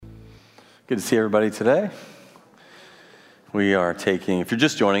Good to see everybody today. We are taking, if you're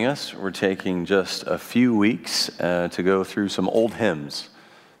just joining us, we're taking just a few weeks to go through some old hymns,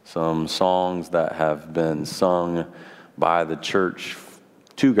 some songs that have been sung by the church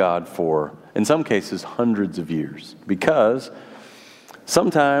to God for, in some cases, hundreds of years. Because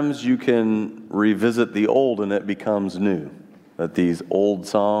sometimes you can revisit the old and it becomes new. That these old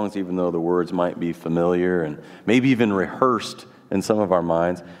songs, even though the words might be familiar and maybe even rehearsed in some of our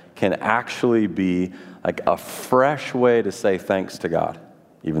minds, can actually be like a fresh way to say thanks to God,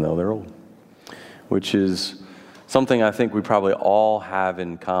 even though they're old. Which is something I think we probably all have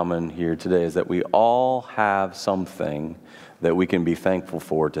in common here today, is that we all have something that we can be thankful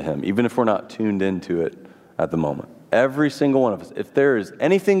for to Him, even if we're not tuned into it at the moment. Every single one of us, if there is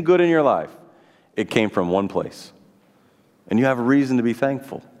anything good in your life, it came from one place. And you have a reason to be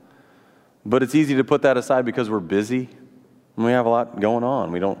thankful. But it's easy to put that aside because we're busy and we have a lot going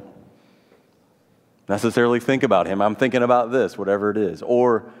on. We don't necessarily think about Him. I'm thinking about this, whatever it is.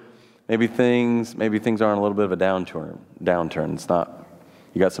 Or maybe things are on a little bit of a downturn. It's not,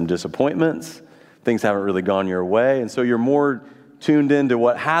 you got some disappointments. Things haven't really gone your way. And so you're more tuned into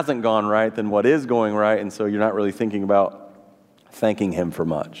what hasn't gone right than what is going right. And so you're not really thinking about thanking Him for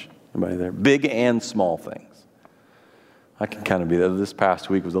much. Anybody there? Big and small things. I can kind of be there. This past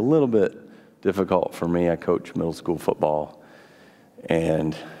week was a little bit difficult for me. I coach middle school football,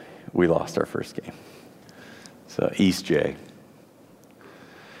 and we lost our first game. So East J.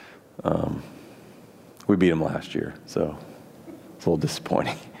 We beat them last year, so it's a little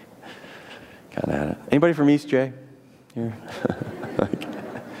disappointing. Kind of had it. Anybody from East J here? Like,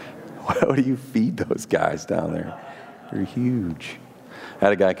 what do you feed those guys down there? They're huge. I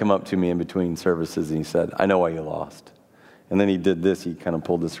had a guy come up to me in between services, and he said, "I know why you lost." And then he did this. He kind of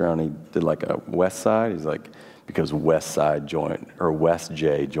pulled this around. He did like a West Side. He's like, because West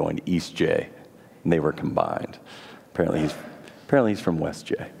J joined East J, and they were combined. Apparently he's from West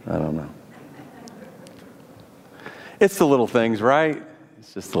J. I don't know. It's the little things, right?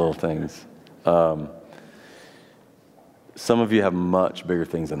 It's just the little things. Some of you have much bigger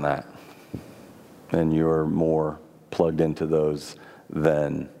things than that, and you're more plugged into those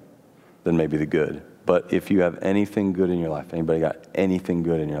than maybe the good. But if you have anything good in your life, anybody got anything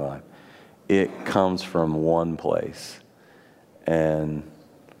good in your life, it comes from one place, and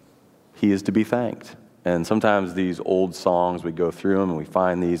He is to be thanked. And sometimes these old songs, we go through them and we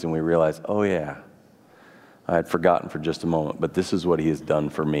find these and we realize, oh yeah, I had forgotten for just a moment, but this is what He has done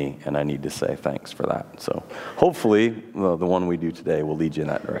for me, and I need to say thanks for that. So hopefully the one we do today will lead you in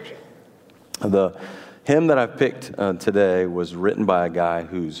that direction. The hymn that I've picked today was written by a guy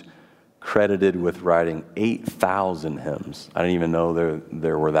who's credited with writing 8,000 hymns. I didn't even know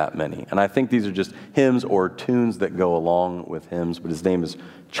there were that many. And I think these are just hymns or tunes that go along with hymns, but his name is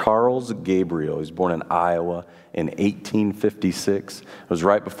Charles Gabriel. He was born in Iowa in 1856. It was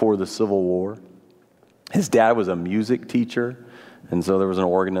right before the Civil War. His dad was a music teacher, and so there was an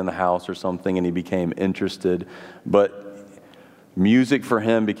organ in the house or something, and he became interested. But music for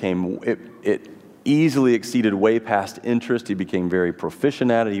him it easily exceeded way past interest. He became very proficient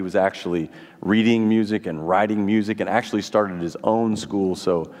at it. He was actually reading music and writing music and actually started his own school.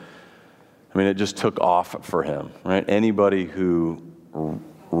 So, I mean, it just took off for him, right? Anybody who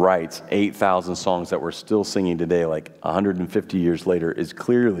writes 8,000 songs that we're still singing today, like 150 years later, is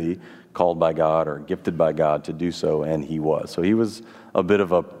clearly called by God or gifted by God to do so, and he was. So he was a bit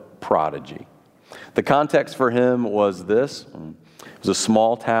of a prodigy. The context for him was this. It was a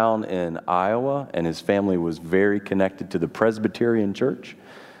small town in Iowa, and his family was very connected to the Presbyterian Church.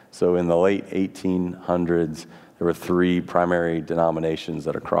 So in the late 1800s, there were three primary denominations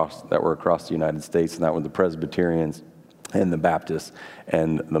that were across the United States, and that were the Presbyterians and the Baptists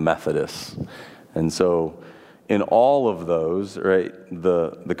and the Methodists. And so in all of those, right,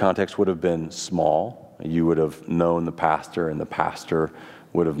 the context would have been small. You would have known the pastor, and the pastor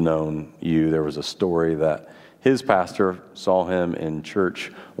would have known you. There was a story that his pastor saw him in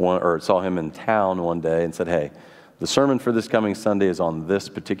town one day and said, "Hey, the sermon for this coming Sunday is on this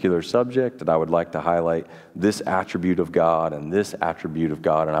particular subject, and I would like to highlight this attribute of God and this attribute of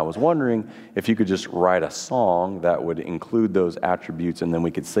God. And I was wondering if you could just write a song that would include those attributes, and then we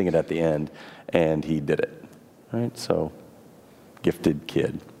could sing it at the end." And he did it. Right? So, gifted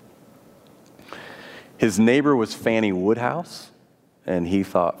kid. His neighbor was Fannie Woodhouse, and he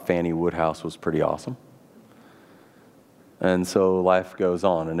thought Fannie Woodhouse was pretty awesome. And so life goes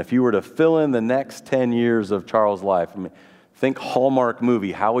on. And if you were to fill in the next 10 years of Charles' life, I mean, think Hallmark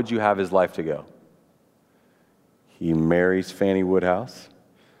movie, how would you have his life to go? He marries Fannie Woodhouse.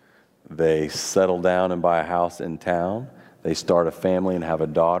 They settle down and buy a house in town. They start a family and have a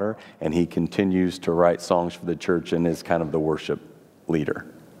daughter, and he continues to write songs for the church and is kind of the worship leader,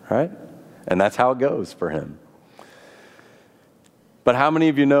 right? And that's how it goes for him. But how many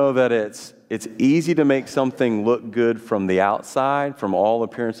of you know that it's easy to make something look good from the outside, from all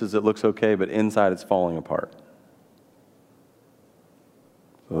appearances it looks okay, but inside it's falling apart?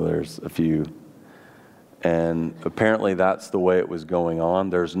 So there's a few. And apparently that's the way it was going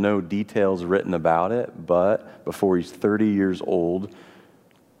on. There's no details written about it, but before he's 30 years old,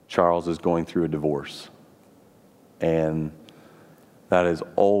 Charles is going through a divorce. And that is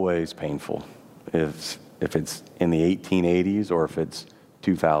always painful, if it's in the 1880s or if it's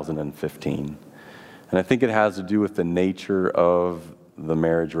 2015. And I think it has to do with the nature of the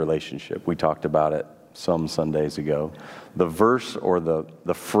marriage relationship. We talked about it some Sundays ago. The verse or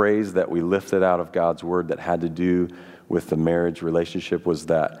the phrase that we lifted out of God's word that had to do with the marriage relationship was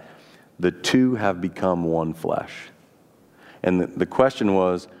that the two have become one flesh. And the question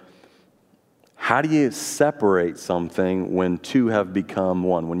was, how do you separate something when two have become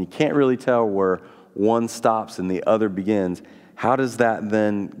one? When you can't really tell where one stops and the other begins, how does that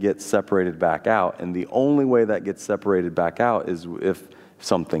then get separated back out? And the only way that gets separated back out is if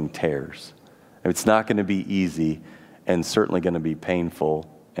something tears. It's not going to be easy and certainly going to be painful,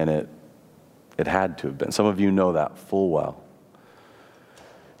 and it had to have been. Some of you know that full well.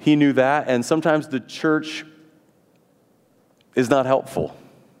 He knew that, and sometimes the church is not helpful.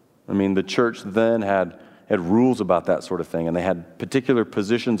 I mean, the church then had rules about that sort of thing, and they had particular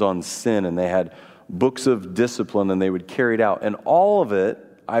positions on sin, and they had books of discipline, and they would carry it out. And all of it,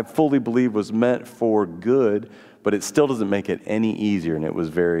 I fully believe, was meant for good, but it still doesn't make it any easier, and it was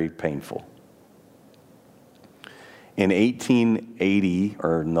very painful. In 1880,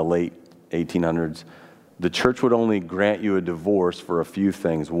 or in the late 1800s, the church would only grant you a divorce for a few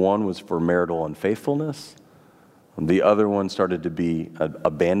things. One was for marital unfaithfulness. The other one started to be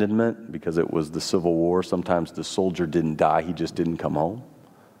abandonment because it was the Civil War. Sometimes the soldier didn't die, he just didn't come home.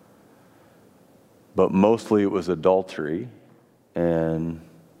 But mostly it was adultery. And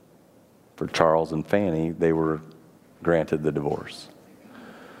for Charles and Fanny, they were granted the divorce.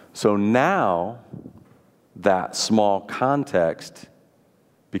 So now that small context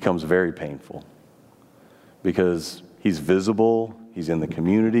becomes very painful because he's visible, he's in the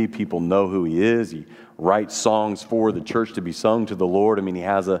community, people know who he is, he writes songs for the church to be sung to the Lord. I mean, he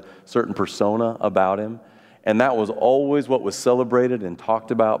has a certain persona about him, and that was always what was celebrated and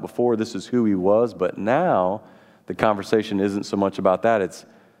talked about before. This is who he was, but now the conversation isn't so much about that, it's,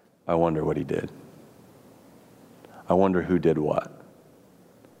 I wonder what he did. I wonder who did what.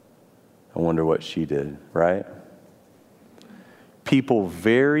 I wonder what she did, right? People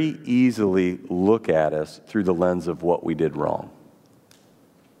very easily look at us through the lens of what we did wrong.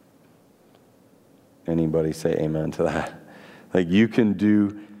 Anybody say amen to that? Like you can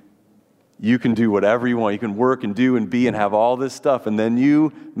do whatever you want. You can work and do and be and have all this stuff, and then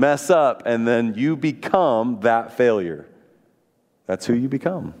you mess up, and then you become that failure. That's who you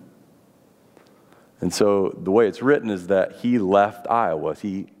become. And so the way it's written is that he left Iowa.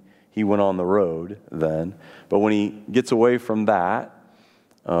 He went on the road then. But when he gets away from that,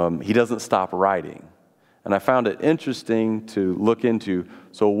 he doesn't stop writing. And I found it interesting to look into,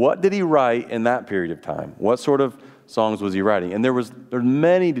 so what did he write in that period of time? What sort of songs was he writing? And there's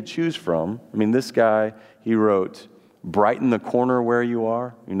many to choose from. I mean, this guy, he wrote, "Brighten the Corner Where You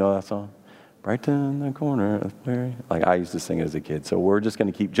Are." You know that song? Brighten the corner of where you... Like, I used to sing it as a kid. So we're just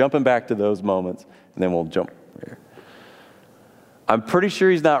going to keep jumping back to those moments, and then we'll jump here. I'm pretty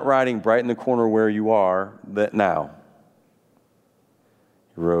sure he's not writing "Brighten the Corner Where You Are" that now.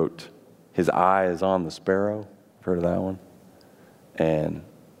 He wrote, "His eye is on the sparrow." Heard of that one? And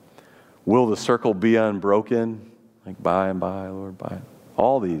 "Will the circle be unbroken?" Like, by and by, Lord, by.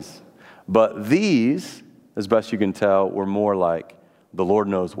 All these. But these, as best you can tell, were more like "The Lord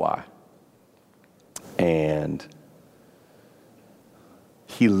Knows Why." And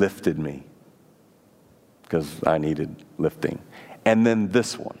 "He lifted me," because I needed lifting. And then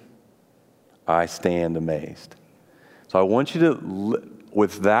this one, "I stand amazed." So I want you to,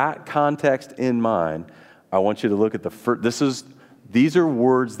 with that context in mind, I want you to look at the first, these are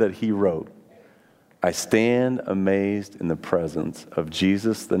words that he wrote. "I stand amazed in the presence of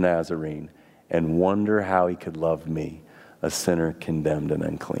Jesus the Nazarene and wonder how he could love me, a sinner condemned and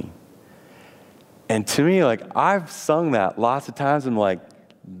unclean." And to me, like, I've sung that lots of times, and like,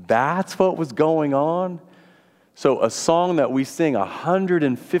 that's what was going on. So a song that we sing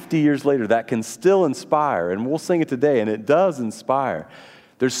 150 years later that can still inspire, and we'll sing it today, and it does inspire.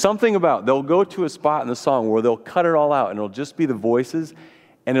 There's something about, they'll go to a spot in the song where they'll cut it all out, and it'll just be the voices,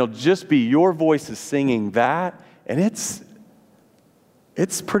 and it'll just be your voices singing that, and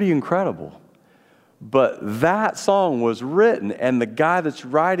It's pretty incredible. But that song was written, and the guy that's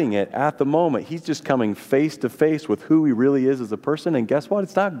writing it at the moment, he's just coming face to face with who he really is as a person, and guess what?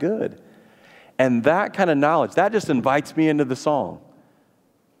 It's not good. And that kind of knowledge, that just invites me into the song.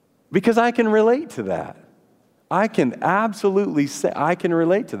 Because I can relate to that. I can absolutely say, I can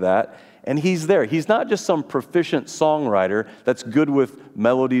relate to that, and he's there. He's not just some proficient songwriter that's good with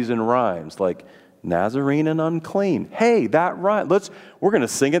melodies and rhymes, like Nazarene and unclean. Hey, that rhyme. We're going to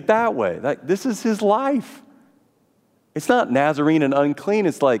sing it that way. This is his life. It's not Nazarene and unclean.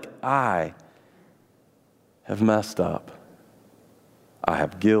 It's like, I have messed up. I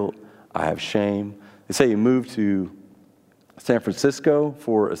have guilt. I have shame. They say he moved to San Francisco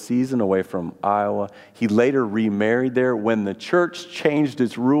for a season away from Iowa. He later remarried there when the church changed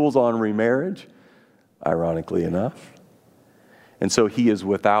its rules on remarriage, ironically enough. And so he is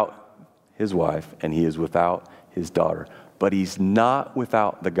without his wife, and he is without his daughter. But he's not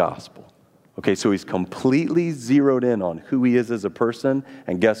without the gospel. Okay, so he's completely zeroed in on who he is as a person,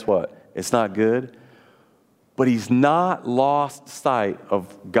 and guess what? It's not good. But he's not lost sight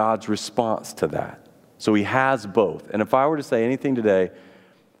of God's response to that. So he has both. And if I were to say anything today,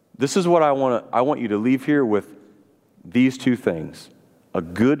 this is what I want you to leave here with these two things. A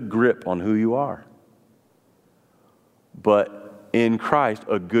good grip on who you are. But in Christ,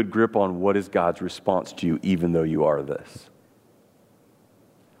 a good grip on what is God's response to you, even though you are this.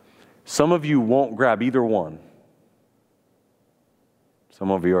 Some of you won't grab either one.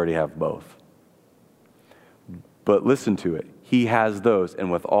 Some of you already have both. But listen to it. He has those.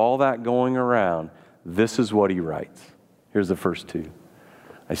 And with all that going around, this is what he writes. Here's the first two.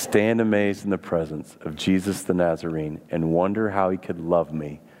 I stand amazed in the presence of Jesus the Nazarene and wonder how he could love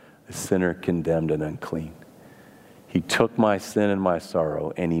me, a sinner condemned and unclean. He took my sin and my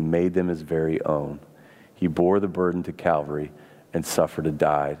sorrow, and he made them his very own. He bore the burden to Calvary and suffered and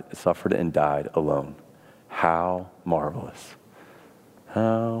died alone. How marvelous.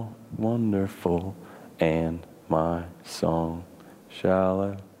 How wonderful, and my song shall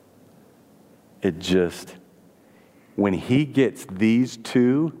I. When he gets these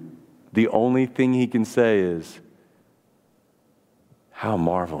two, the only thing he can say is, how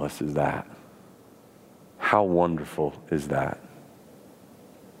marvelous is that? How wonderful is that?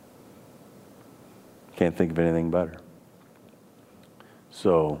 Can't think of anything better.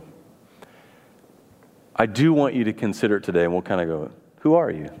 So, I do want you to consider it today, and we'll kind of go, who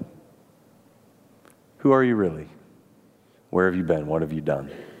are you? Who are you really? Where have you been? What have you done?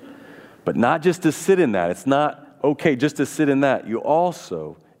 But not just to sit in that. It's not okay just to sit in that. You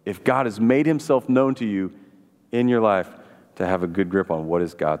also, if God has made himself known to you in your life, to have a good grip on what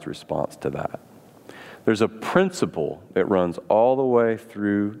is God's response to that. There's a principle that runs all the way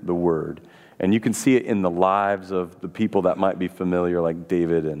through the Word. And you can see it in the lives of the people that might be familiar, like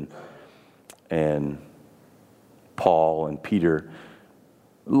David and Paul and Peter.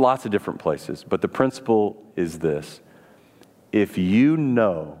 Lots of different places. But the principle is this. If you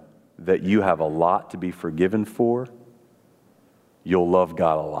know that you have a lot to be forgiven for, you'll love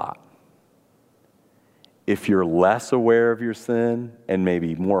God a lot. If you're less aware of your sin and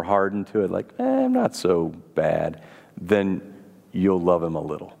maybe more hardened to it, like, I'm not so bad, then you'll love him a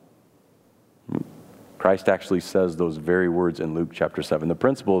little. Christ actually says those very words in Luke chapter 7. The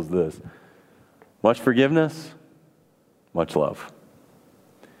principle is this: much forgiveness, much love.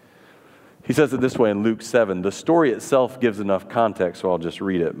 He says it this way in Luke 7. The story itself gives enough context, so I'll just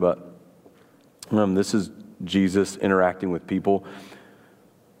read it. But this is Jesus interacting with people.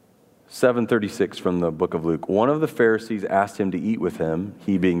 7:36 from the book of Luke. One of the Pharisees asked him to eat with him,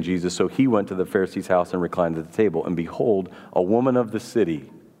 he being Jesus, so he went to the Pharisee's house and reclined at the table. And behold, a woman of the city.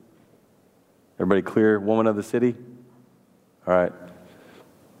 Everybody clear? Woman of the city? All right.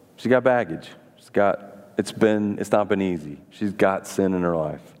 She's got baggage. It's not been easy. She's got sin in her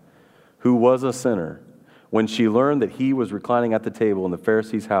life. Who was a sinner. When she learned that he was reclining at the table in the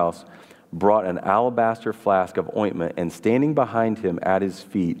Pharisee's house, brought an alabaster flask of ointment, and standing behind him at his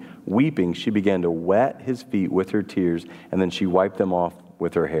feet, weeping, she began to wet his feet with her tears, and then she wiped them off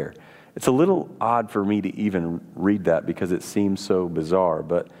with her hair. It's a little odd for me to even read that because it seems so bizarre,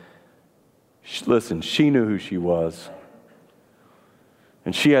 but listen, she knew who she was,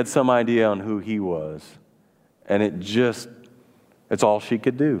 and she had some idea on who he was, and it's all she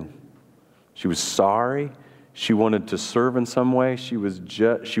could do. She was sorry. She wanted to serve in some way. She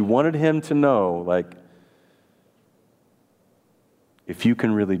wanted him to know, like, if you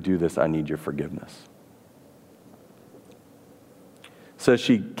can really do this, I need your forgiveness. So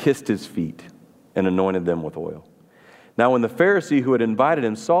she kissed his feet and anointed them with oil. Now, when the Pharisee who had invited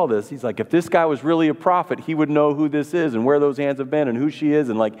him saw this, he's like, if this guy was really a prophet, he would know who this is and where those hands have been and who she is.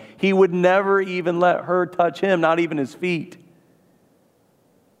 And like, he would never even let her touch him, not even his feet.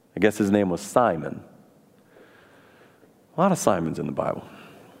 I guess his name was Simon. A lot of Simons in the Bible.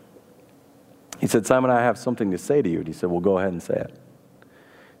 He said, Simon, I have something to say to you. And he said, well, go ahead and say it.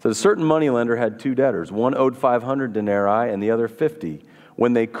 So a certain moneylender had two debtors. One owed 500 denarii and the other 50.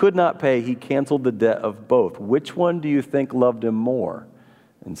 When they could not pay, he canceled the debt of both. Which one do you think loved him more?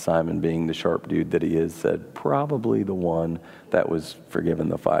 And Simon, being the sharp dude that he is, said, probably the one that was forgiven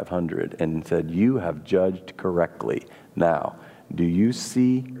the 500. And said, you have judged correctly. Now, do you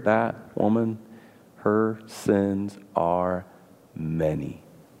see that woman? Her sins are many.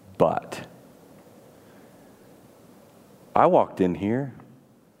 But I walked in here.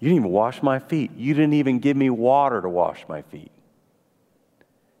 You didn't even wash my feet. You didn't even give me water to wash my feet.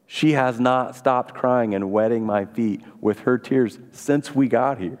 She has not stopped crying and wetting my feet with her tears since we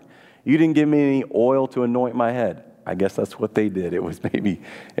got here. You didn't give me any oil to anoint my head. I guess that's what they did. It was maybe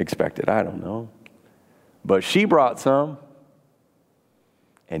expected. I don't know. But she brought some.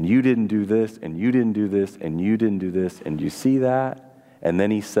 And you didn't do this, and you didn't do this, and you didn't do this. And you see that? And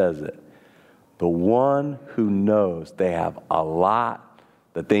then he says it. The one who knows they have a lot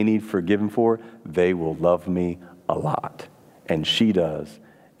that they need forgiven for, they will love me a lot. And she does.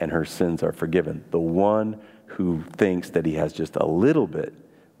 And her sins are forgiven. The one who thinks that he has just a little bit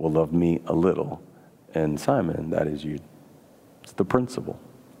will love me a little. And Simon, that is you. It's the principle.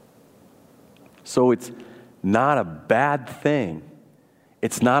 So it's not a bad thing.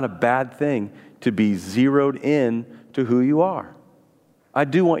 It's not a bad thing to be zeroed in to who you are. I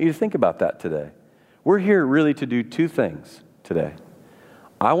do want you to think about that today. We're here really to do two things today.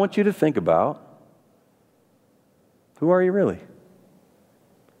 I want you to think about, who are you really?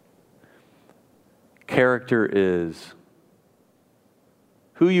 Character is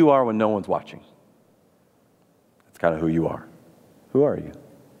who you are when no one's watching. That's kind of who you are. Who are you?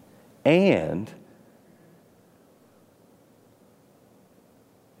 And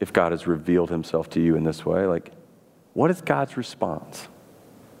if God has revealed himself to you in this way, like, what is God's response?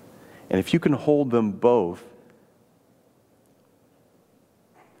 And if you can hold them both,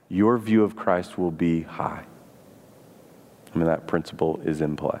 your view of Christ will be high. I mean, that principle is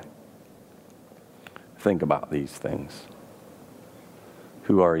in play. Think about these things.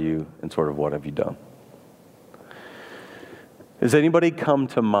 Who are you and sort of what have you done? Does anybody come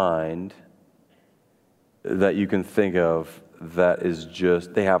to mind that you can think of that is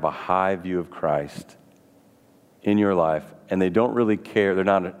just, they have a high view of Christ in your life and they don't really care,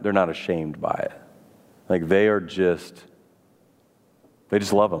 they're not ashamed by it. Like they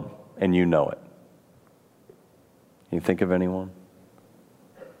just love him and you know it. Can you think of anyone?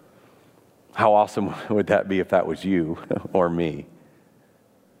 How awesome would that be if that was you or me?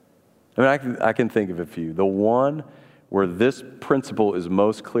 I mean, I can think of a few. The one where this principle is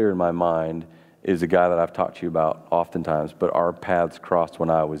most clear in my mind is a guy that I've talked to you about oftentimes, but our paths crossed when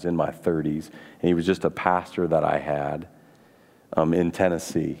I was in my 30s, and he was just a pastor that I had in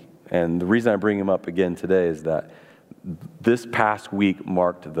Tennessee. And the reason I bring him up again today is that this past week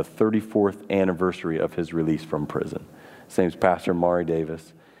marked the 34th anniversary of his release from prison. His name's Pastor Maury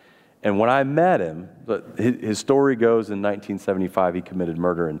Davis. And when I met him, his story goes in 1975, he committed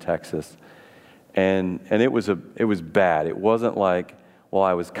murder in Texas. And it was bad. It wasn't like, well,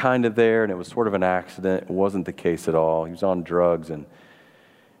 I was kind of there and it was sort of an accident. It wasn't the case at all. He was on drugs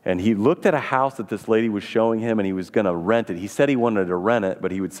and he looked at a house that this lady was showing him and he was going to rent it. He said he wanted to rent it,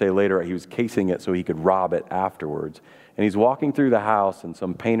 but he would say later he was casing it so he could rob it afterwards. And he's walking through the house and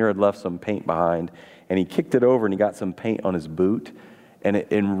some painter had left some paint behind and he kicked it over and he got some paint on his boot. And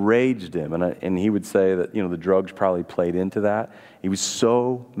it enraged him. And he would say that, the drugs probably played into that. He was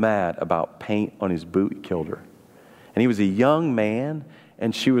so mad about paint on his boot, he killed her. And he was a young man,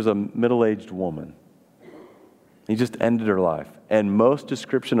 and she was a middle-aged woman. He just ended her life. And most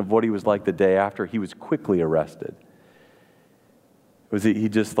description of what he was like the day after, he was quickly arrested. He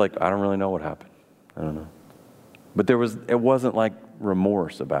just like, I don't really know what happened. I don't know. But it wasn't like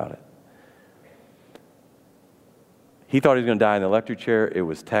remorse about it. He thought he was going to die in the electric chair. It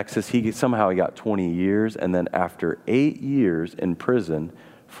was Texas. Somehow he got 20 years. And then after 8 years in prison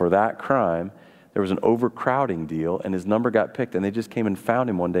for that crime, there was an overcrowding deal and his number got picked. And they just came and found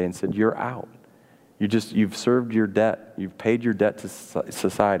him one day and said, you're out. You've served your debt. You've paid your debt to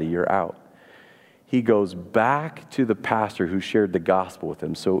society. You're out. He goes back to the pastor who shared the gospel with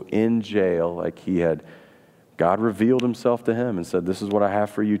him. So in jail, God revealed himself to him and said, this is what I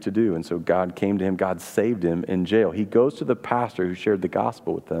have for you to do. And so God came to him. God saved him in jail. He goes to the pastor who shared the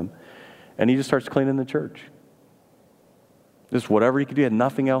gospel with him, and he just starts cleaning the church. Just whatever he could do, he had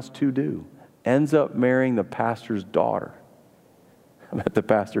nothing else to do. Ends up marrying the pastor's daughter. I bet the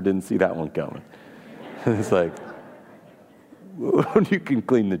pastor didn't see that one coming. It's like, you can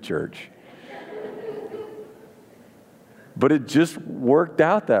clean the church. But it just worked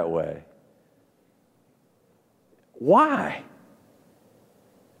out that way. Why?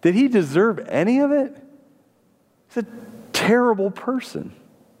 Did he deserve any of it? He's a terrible person.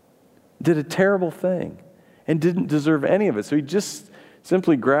 Did a terrible thing and didn't deserve any of it. So he just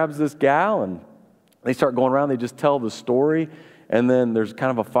simply grabs this gal and they start going around. They just tell the story. And then there's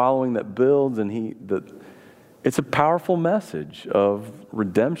kind of a following that builds. And it's a powerful message of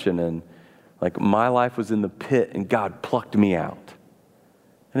redemption. And like, my life was in the pit and God plucked me out.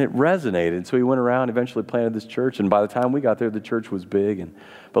 And it resonated. So he went around, eventually planted this church. And by the time we got there, the church was big.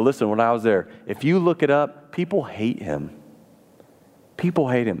 But listen, when I was there, if you look it up, people hate him. People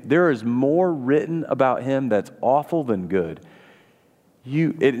hate him. There is more written about him that's awful than good.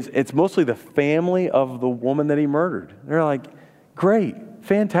 It's mostly the family of the woman that he murdered. They're like, great,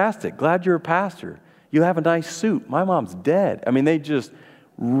 fantastic, glad you're a pastor. You have a nice suit. My mom's dead. I mean, they just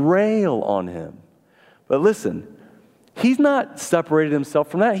rail on him. But listen, he's not separated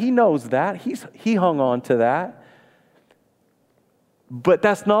himself from that. He knows that. He hung on to that. But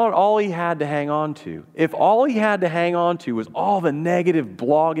that's not all he had to hang on to. If all he had to hang on to was all the negative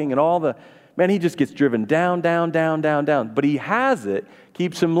blogging and he just gets driven down, down, down, down, down. But he has it,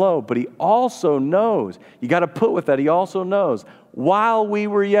 keeps him low. But he also knows, you got to put with that, he also knows, while we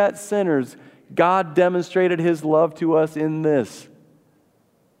were yet sinners, God demonstrated his love to us in this,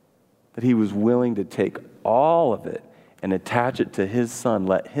 that he was willing to take all of it and attach it to his son,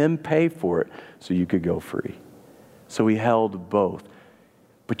 let him pay for it so you could go free. So he held both.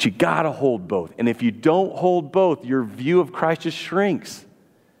 But you got to hold both. And if you don't hold both, your view of Christ just shrinks.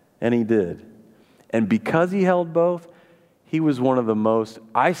 And he did. And because he held both, he was one of the most,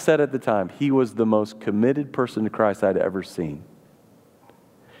 I said at the time, he was the most committed person to Christ I'd ever seen.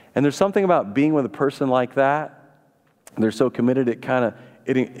 And there's something about being with a person like that, they're so committed,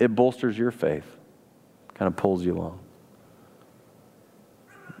 it bolsters your faith, kind of pulls you along.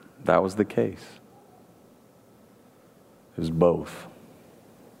 That was the case. It was both.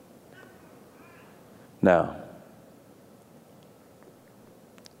 Now,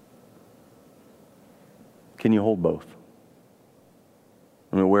 can you hold both?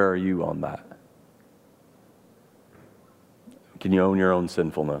 I mean, where are you on that? Can you own your own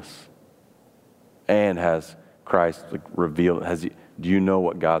sinfulness? And has Christ revealed, do you know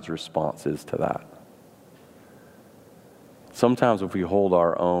what God's response is to that? Sometimes if we hold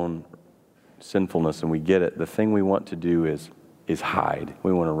our own sinfulness and we get it, the thing we want to do is hide.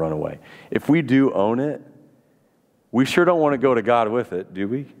 We want to run away. If we do own it, we sure don't want to go to God with it, do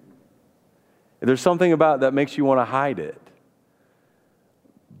we? There's something about that makes you want to hide it.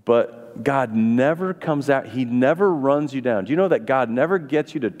 But God never comes out. He never runs you down. Do you know that God never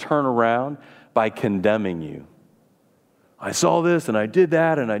gets you to turn around by condemning you? I saw this and I did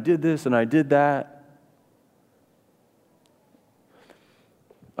that and I did this and I did that.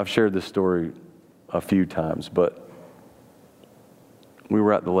 I've shared this story a few times, but we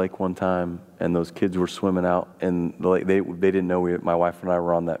were at the lake one time, and those kids were swimming out in the lake. They didn't know my wife and I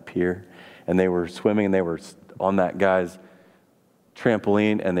were on that pier, and they were swimming, and they were on that guy's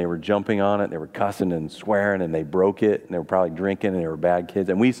trampoline, and they were jumping on it. They were cussing and swearing, and they broke it, and they were probably drinking, and they were bad kids.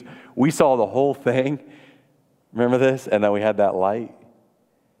 And we saw the whole thing. Remember this? And then we had that light,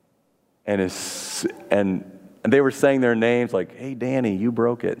 and they were saying their names like, "Hey, Danny, you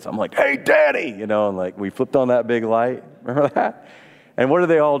broke it." So I'm like, "Hey, Danny," and like we flipped on that big light. Remember that? And what do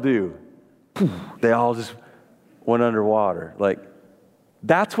they all do? They all just went underwater. Like,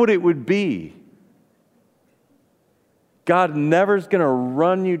 that's what it would be. God never is going to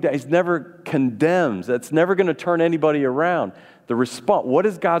run you down. He's never condemns. That's never going to turn anybody around. The response, what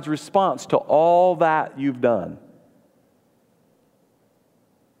is God's response to all that you've done?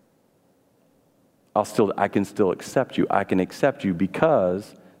 I can still accept you. I can accept you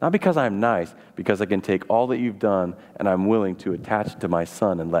because, not because I'm nice, because I can take all that you've done and I'm willing to attach it to my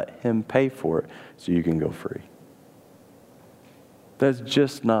son and let him pay for it so you can go free. That's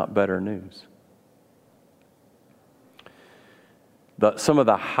just not better news. Some of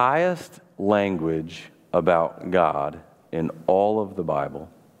the highest language about God in all of the Bible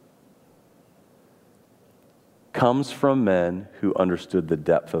comes from men who understood the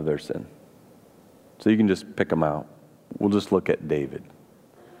depth of their sin. So you can just pick them out. We'll just look at David.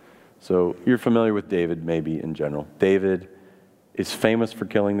 So you're familiar with David, maybe in general. David is famous for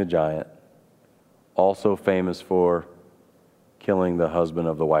killing the giant, also famous for killing the husband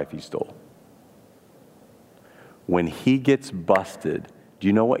of the wife he stole. When he gets busted, do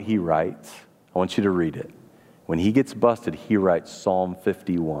you know what he writes? I want you to read it. When he gets busted, he writes Psalm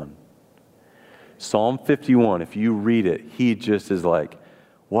 51. Psalm 51, if you read it, he just is like,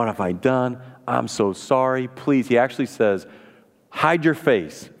 what have I done? I'm so sorry. Please. He actually says, hide your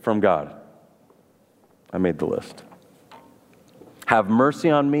face from God. I made the list. Have mercy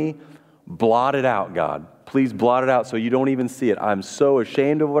on me. Blot it out, God. Please blot it out so you don't even see it. I'm so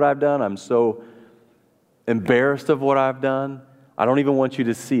ashamed of what I've done. I'm so embarrassed of what I've done. I don't even want you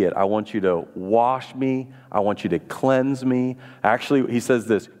to see it. I want you to wash me. I want you to cleanse me. Actually, he says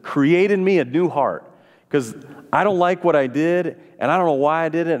this, create in me a new heart. Because I don't like what I did, and I don't know why I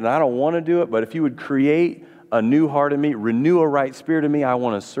did it, and I don't want to do it, but if you would create a new heart in me, renew a right spirit in me, I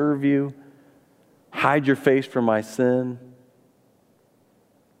want to serve you. Hide your face from my sin.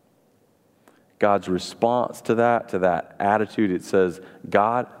 God's response to that attitude, it says,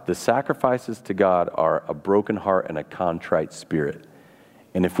 God, the sacrifices to God are a broken heart and a contrite spirit.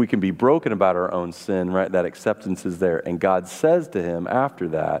 And if we can be broken about our own sin, right, that acceptance is there. And God says to him after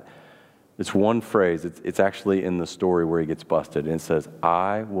that, it's one phrase, it's actually in the story where he gets busted, and it says,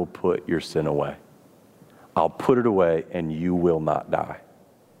 I will put your sin away. I'll put it away and you will not die.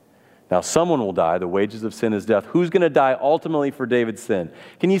 Now someone will die, the wages of sin is death. Who's going to die ultimately for David's sin?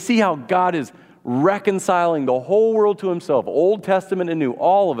 Can you see how God is reconciling the whole world to himself, Old Testament and New,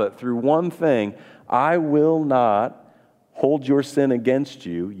 all of it through one thing? I will not hold your sin against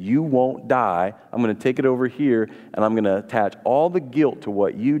you. You won't die. I'm going to take it over here, and I'm going to attach all the guilt to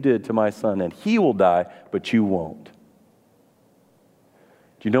what you did to my son, and he will die, but you won't. Do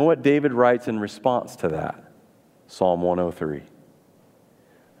you know what David writes in response to that? Psalm 103.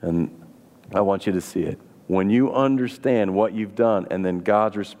 And I want you to see it. When you understand what you've done and then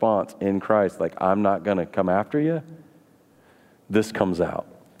God's response in Christ, like, I'm not going to come after you, this comes out.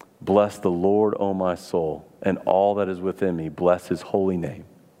 Bless the Lord, O my soul, and all that is within me. Bless his holy name.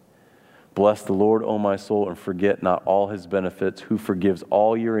 Bless the Lord, O my soul, and forget not all his benefits, who forgives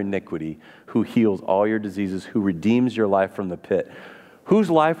all your iniquity, who heals all your diseases, who redeems your life from the pit. Whose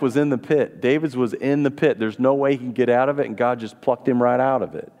life was in the pit? David's was in the pit. There's no way he can get out of it, and God just plucked him right out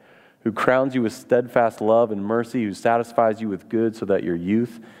of it. Who crowns you with steadfast love and mercy, who satisfies you with good so that your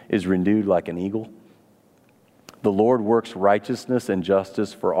youth is renewed like an eagle. The Lord works righteousness and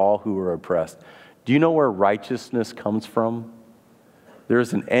justice for all who are oppressed. Do you know where righteousness comes from? There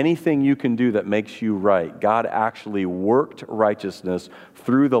isn't anything you can do that makes you right. God actually worked righteousness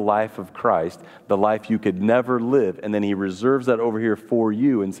through the life of Christ, the life you could never live, and then he reserves that over here for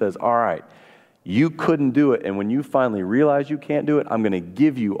you and says, all right, you couldn't do it, and when you finally realize you can't do it, I'm going to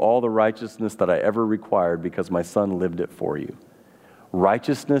give you all the righteousness that I ever required because my son lived it for you.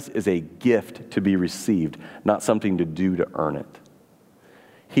 Righteousness is a gift to be received, not something to do to earn it.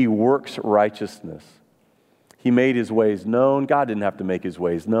 He works righteousness. He made his ways known. God didn't have to make his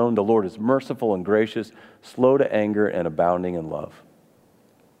ways known. The Lord is merciful and gracious, slow to anger and abounding in love.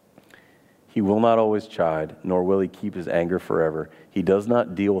 He will not always chide, nor will he keep his anger forever. He does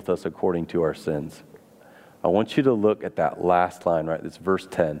not deal with us according to our sins. I want you to look at that last line, right? It's verse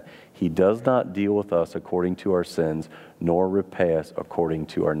 10. He does not deal with us according to our sins, nor repay us according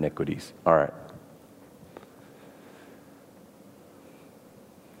to our iniquities. All right.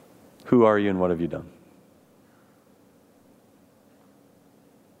 Who are you and what have you done?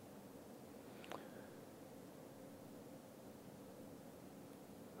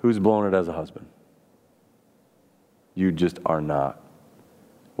 Who's blown it as a husband? You just are not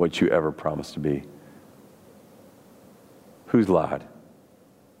what you ever promised to be. Who's lied?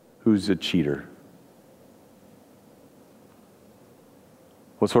 Who's a cheater?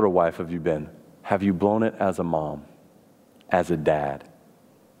 What sort of wife have you been? Have you blown it as a mom, as a dad,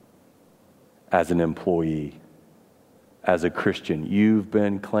 as an employee, as a Christian? You've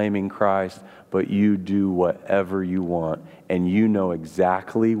been claiming Christ, but you do whatever you want, and you know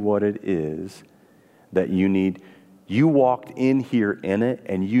exactly what it is that you need. You walked in here in it,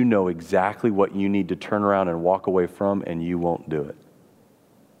 and you know exactly what you need to turn around and walk away from, and you won't do it.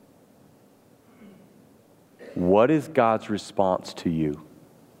 What is God's response to you?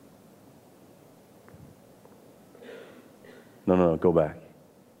 No, go back.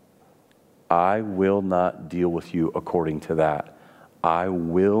 I will not deal with you according to that. I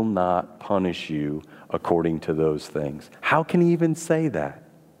will not punish you according to those things. How can he even say that?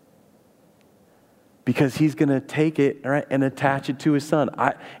 Because he's going to take it, right, and attach it to his son.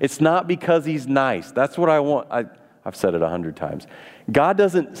 It's not because he's nice. That's what I want. I've said it 100 times. God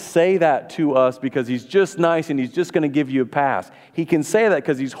doesn't say that to us because he's just nice and he's just going to give you a pass. He can say that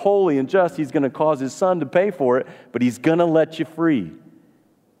because he's holy and just. He's going to cause his son to pay for it, but he's going to let you free.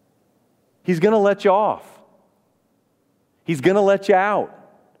 He's going to let you off. He's going to let you out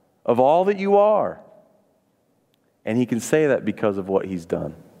of all that you are. And he can say that because of what he's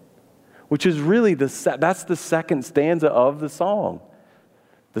done, which is really that's the second stanza of the song.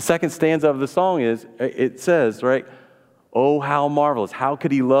 The second stanza of the song it says, right, oh, how marvelous. How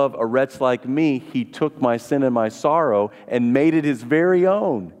could he love a wretch like me? He took my sin and my sorrow and made it his very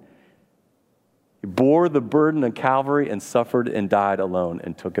own. He bore the burden of Calvary and suffered and died alone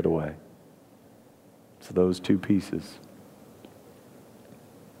and took it away. So those two pieces.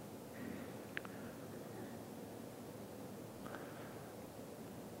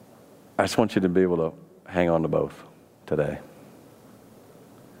 I just want you to be able to hang on to both today.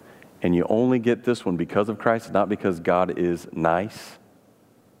 And you only get this one because of Christ, not because God is nice.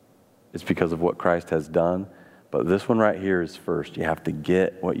 It's because of what Christ has done. But this one right here is first. You have to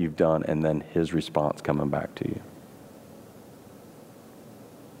get what you've done and then his response coming back to you.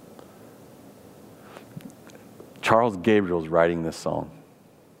 Charles Gabriel's writing this song.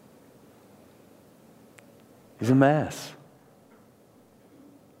 He's a mess.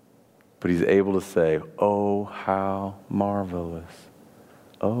 But he's able to say, oh, how marvelous.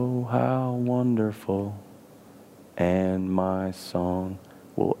 Oh, how wonderful. And my song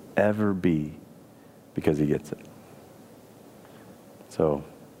will ever be, because he gets it. So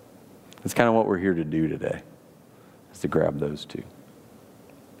that's kind of what we're here to do today, is to grab those two.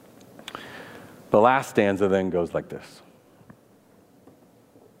 The last stanza then goes like this.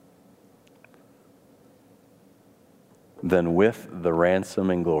 Then with the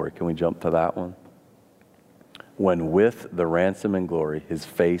ransom and glory. Can we jump to that one? When with the ransom and glory his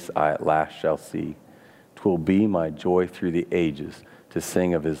face I at last shall see, 'twill be my joy through the ages to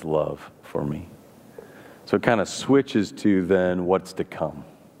sing of his love for me. So it kind of switches to then what's to come.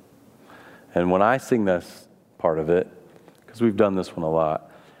 And when I sing this part of it, because we've done this one a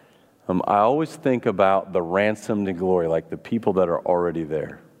lot, I always think about the ransomed in glory, like the people that are already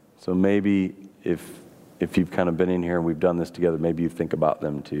there. So maybe if you've kind of been in here and we've done this together, maybe you think about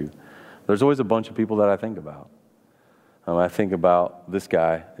them too. There's always a bunch of people that I think about. I think about this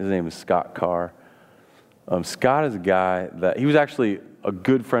guy. His name is Scott Carr. Scott is a guy that, he was actually a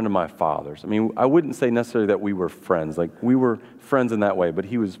good friend of my father's. I mean, I wouldn't say necessarily that we were friends. Like, we were friends in that way, but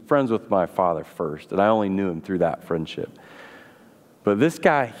he was friends with my father first, and I only knew him through that friendship. But this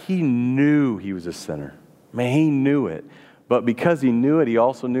guy, he knew he was a sinner. Man, he knew it. But because he knew it, he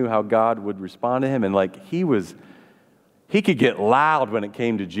also knew how God would respond to him. And like, he could get loud when it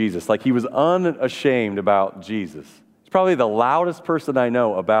came to Jesus. Like, he was unashamed about Jesus. He's probably the loudest person I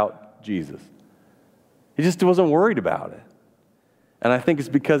know about Jesus. He just wasn't worried about it. And I think it's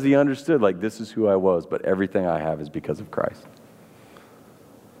because he understood, like, this is who I was, but everything I have is because of Christ.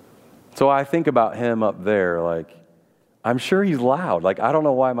 So I think about him up there, like, I'm sure he's loud. Like, I don't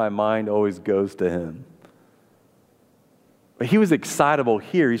know why my mind always goes to him. But he was excitable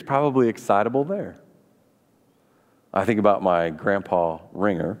here. He's probably excitable there. I think about my grandpa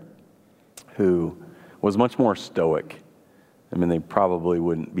Ringer, who was much more stoic. I mean, they probably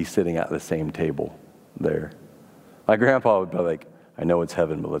wouldn't be sitting at the same table there. My grandpa would be like, I know it's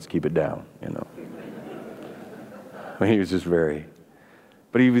heaven, but let's keep it down, you know. I mean, he was just very...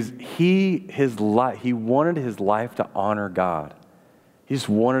 But he wanted his life to honor God. He just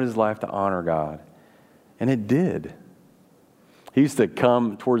wanted his life to honor God. And it did. He used to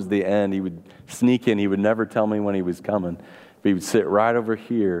come towards the end. He would sneak in. He would never tell me when he was coming. But he would sit right over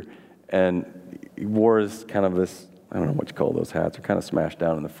here, and he wore this kind of this, I don't know what you call those hats. They're kind of smashed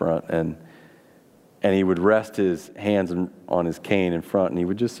down in the front. And he would rest his hands on his cane in front, and he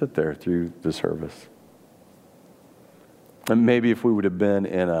would just sit there through the service. And maybe if we would have been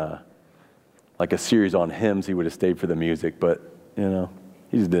in a series on hymns, he would have stayed for the music. But, you know,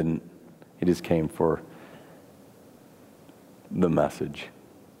 he just didn't. He just came for the message.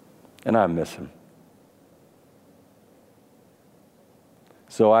 And I miss him.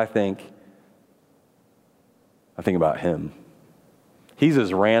 So I think about him. He's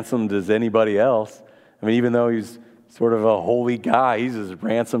as ransomed as anybody else. I mean, even though he's sort of a holy guy, he's as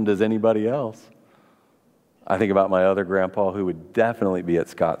ransomed as anybody else. I think about my other grandpa, who would definitely be at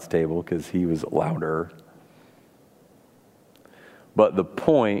Scott's table because he was louder. But the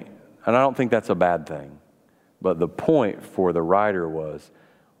point, and I don't think that's a bad thing, but the point for the writer was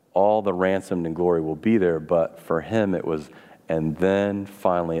all the ransomed in glory will be there, but for him it was, and then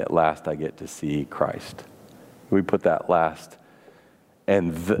finally at last I get to see Christ. We put that last,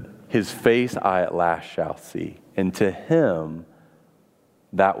 and his face I at last shall see. And to him,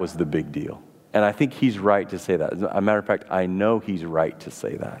 that was the big deal. And I think he's right to say that. As a matter of fact, I know he's right to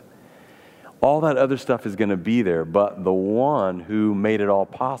say that. All that other stuff is going to be there, but the one who made it all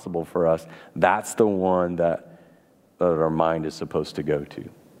possible for us, that's the one that our mind is supposed to go to.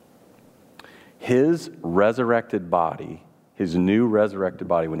 His resurrected body, his new resurrected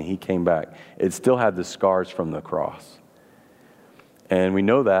body, when he came back, it still had the scars from the cross. And we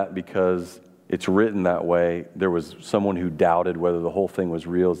know that because it's written that way. There was someone who doubted whether the whole thing was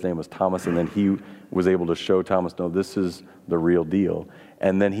real. His name was Thomas, and then he was able to show Thomas, no, this is the real deal.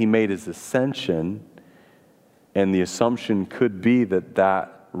 And then he made his ascension, and the assumption could be that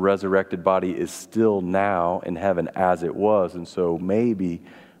that resurrected body is still now in heaven as it was. And so maybe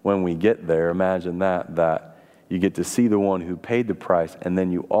when we get there, imagine that you get to see the one who paid the price, and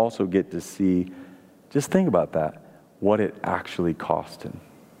then you also get to see, just think about that, what it actually cost him.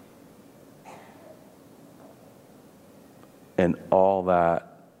 And all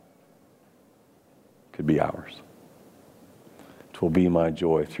that could be ours. It will be my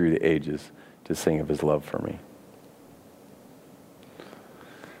joy through the ages to sing of his love for me.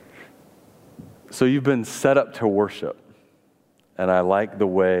 So you've been set up to worship. And I like the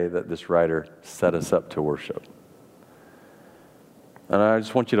way that this writer set us up to worship. And I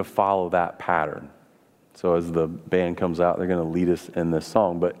just want you to follow that pattern. So as the band comes out, they're going to lead us in this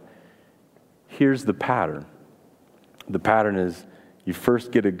song. But here's the pattern. The pattern is you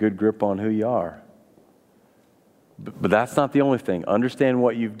first get a good grip on who you are. But that's not the only thing. Understand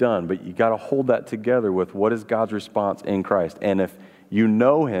what you've done, but you got to hold that together with what is God's response in Christ. And if you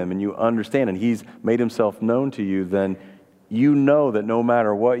know him and you understand and he's made himself known to you, then you know that no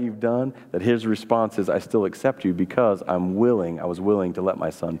matter what you've done, that his response is, I still accept you because I was willing to let my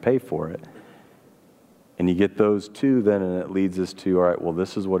son pay for it. And you get those two then, and it leads us to, all right, well,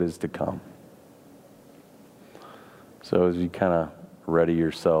 this is what is to come. So as you kind of ready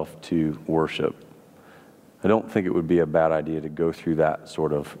yourself to worship, I don't think it would be a bad idea to go through that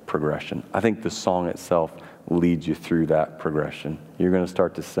sort of progression. I think the song itself leads you through that progression. You're going to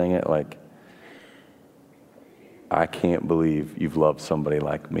start to sing it like, I can't believe you've loved somebody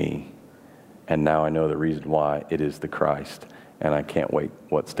like me. And now I know the reason why. It is the Christ. And I can't wait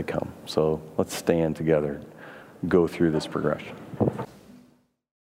what's to come. So let's stand together, go through this progression.